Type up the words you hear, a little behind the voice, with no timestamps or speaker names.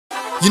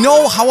You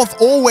know how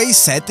I've always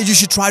said that you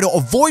should try to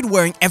avoid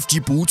wearing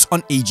FG boots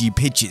on AG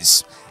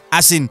pitches.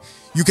 As in,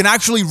 you can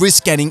actually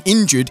risk getting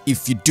injured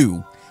if you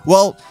do.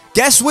 Well,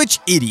 guess which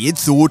idiot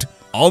thought,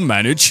 I'll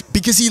manage,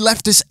 because he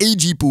left his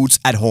AG boots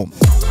at home.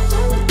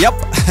 Yep,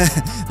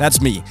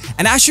 that's me.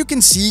 And as you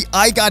can see,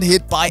 I got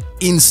hit by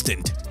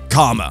instant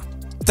karma.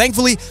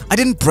 Thankfully, I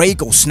didn't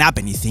break or snap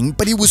anything,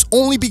 but it was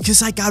only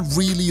because I got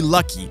really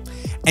lucky.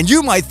 And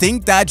you might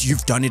think that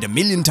you've done it a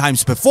million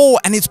times before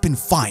and it's been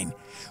fine.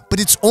 But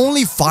it's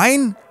only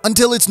fine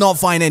until it's not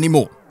fine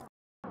anymore.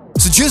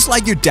 So just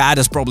like your dad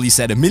has probably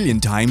said a million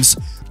times,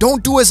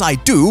 don't do as I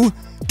do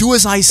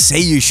as I say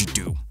you should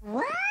do.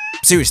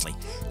 Seriously,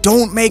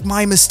 don't make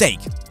my mistake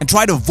and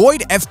try to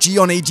avoid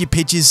FG on AG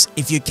pitches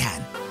if you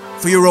can,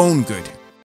 for your own good.